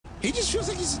He just feels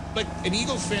like he's like an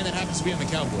Eagles fan that happens to be on the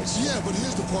Cowboys. Yeah, but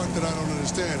here's the part that I don't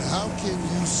understand. How can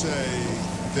you say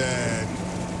that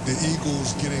the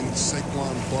Eagles getting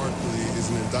Saquon Barkley is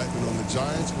an indictment on the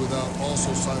Giants without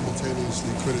also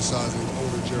simultaneously criticizing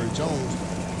owner Jerry Jones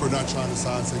for not trying to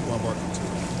sign Saquon Barkley too?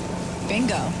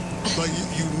 Bingo. Like,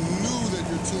 you knew that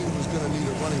your team was going to need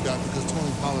a running back because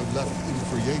Tony Pollard left in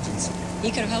free agency.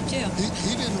 He could have helped you.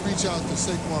 He didn't reach out to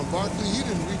Saquon Barkley. He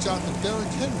didn't reach out to Derrick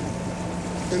Henry.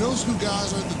 And those two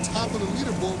guys are at the top of the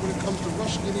leaderboard when it comes to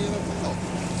rushing in the NFL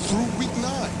through week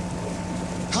 9.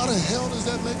 How the hell does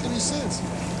that make any sense?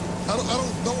 I don't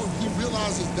know if he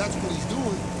realizes that's what he's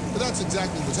doing, but that's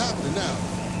exactly what's happening now.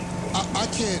 I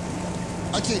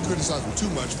can't criticize him too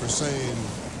much for saying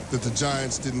that the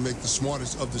Giants didn't make the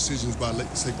smartest of decisions by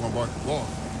letting Saquon Barkley walk.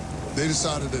 They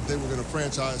decided that they were going to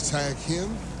franchise tag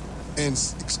him and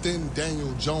extend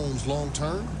Daniel Jones long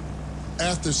term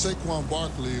after Saquon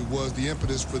Barkley was the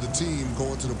impetus for the team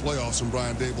going to the playoffs in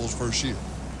Brian Daboll's first year.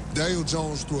 Daniel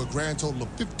Jones threw a grand total of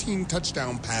 15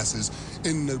 touchdown passes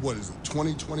in the,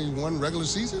 2021 regular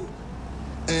season?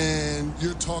 And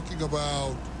you're talking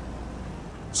about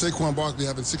Saquon Barkley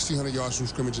having 1,600 yards from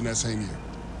scrimmage in that same year.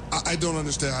 I don't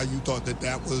understand how you thought that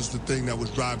that was the thing that was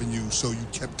driving you, so you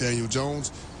kept Daniel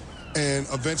Jones and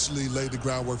eventually laid the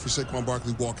groundwork for Saquon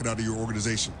Barkley walking out of your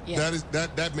organization. Yeah.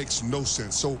 That makes no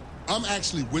sense. So I'm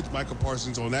actually with Micah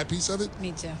Parsons on that piece of it.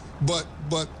 Me too. But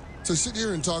to sit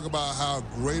here and talk about how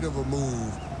great of a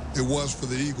move it was for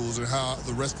the Eagles and how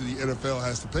the rest of the NFL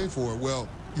has to pay for it, well,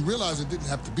 you realize it didn't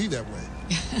have to be that way.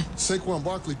 Saquon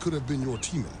Barkley could have been your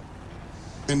teammate.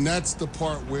 And that's the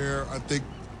part where I think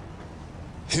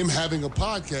him having a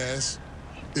podcast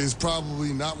is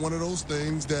probably not one of those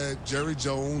things that Jerry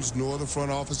Jones nor the front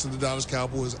office of the Dallas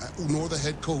Cowboys nor the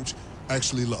head coach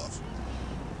actually love.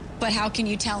 But how can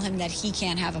you tell him that he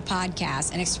can't have a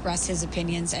podcast and express his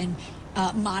opinions and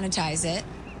monetize it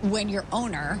when your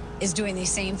owner is doing the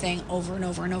same thing over and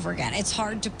over and over again? It's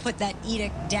hard to put that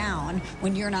edict down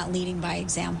when you're not leading by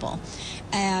example.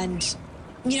 And,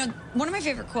 you know, one of my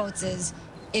favorite quotes is,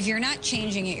 if you're not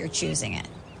changing it, you're choosing it.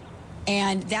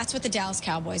 And that's what the Dallas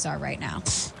Cowboys are right now.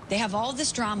 They have all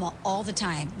this drama all the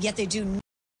time, yet they do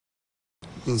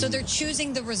nothing. So they're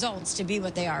choosing the results to be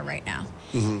what they are right now.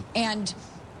 And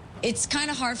it's kind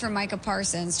of hard for Micah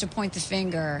Parsons to point the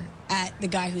finger at the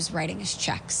guy who's writing his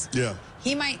checks. Yeah.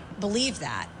 He might believe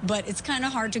that, but it's kind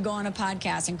of hard to go on a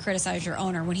podcast and criticize your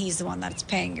owner when he's the one that's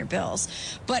paying your bills.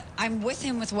 But I'm with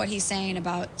him with what he's saying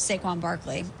about Saquon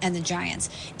Barkley and the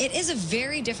Giants. It is a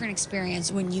very different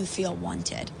experience when you feel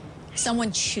wanted.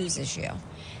 Someone chooses you.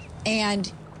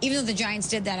 And even though the Giants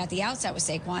did that at the outset with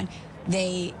Saquon,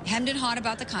 they hemmed and hawed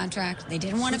about the contract. They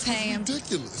didn't want to pay him.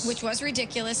 Ridiculous. Which was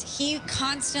ridiculous. He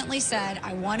constantly said,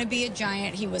 I want to be a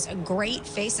Giant. He was a great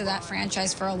face of that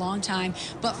franchise for a long time.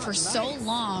 But for so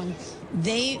long,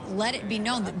 they let it be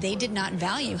known that they did not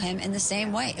value him in the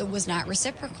same way. It was not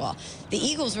reciprocal. The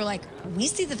Eagles were like, we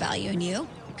see the value in you.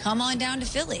 Come on down to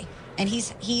Philly. And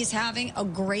he's having a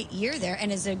great year there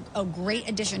and is a great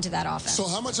addition to that offense. So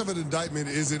how much of an indictment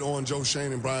is it on Joe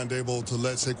Schoen and Brian Daboll to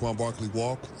let Saquon Barkley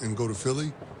walk and go to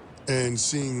Philly and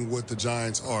seeing what the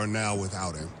Giants are now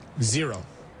without him? Zero.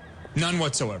 None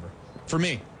whatsoever. For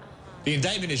me. The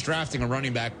indictment is drafting a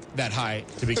running back that high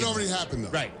to begin with. It already happened, though.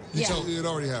 Right. Yeah. It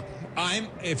already happened.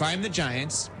 If I'm the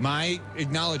Giants, my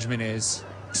acknowledgement is,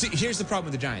 see, here's the problem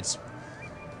with the Giants.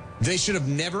 They should have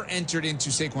never entered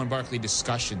into Saquon Barkley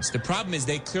discussions. The problem is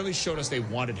they clearly showed us they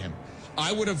wanted him.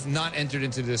 I would have not entered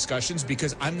into the discussions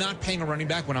because I'm not paying a running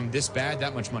back when I'm this bad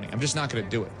that much money. I'm just not going to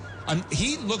do it.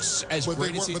 He looks as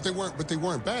great as he... But they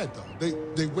weren't bad, though.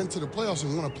 They went to the playoffs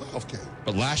and won a playoff game.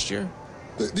 But last year?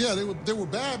 Yeah, they were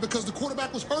bad because the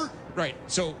quarterback was hurt. Right.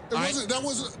 So that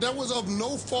was of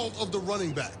no fault of the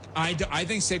running back. I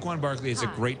think Saquon Barkley is a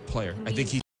great player. I think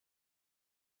he...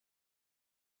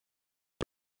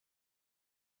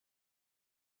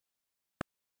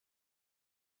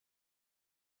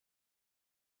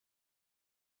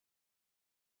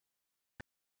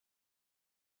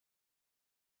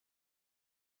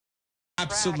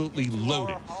 absolutely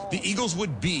loaded. The Eagles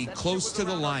would be close to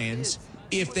the Lions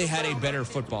if they had a better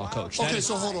football coach.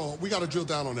 So hold on. We got to drill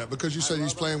down on that because you said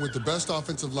he's playing with the best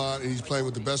offensive line and he's playing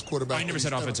with the best quarterback. I never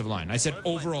said offensive line. I said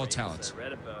overall talent.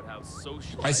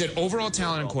 I said overall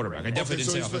talent and quarterback. I definitely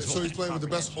didn't say offensive line. So he's playing with the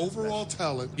best overall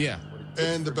talent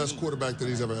and the best quarterback that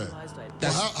he's ever had.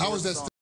 Well, how is that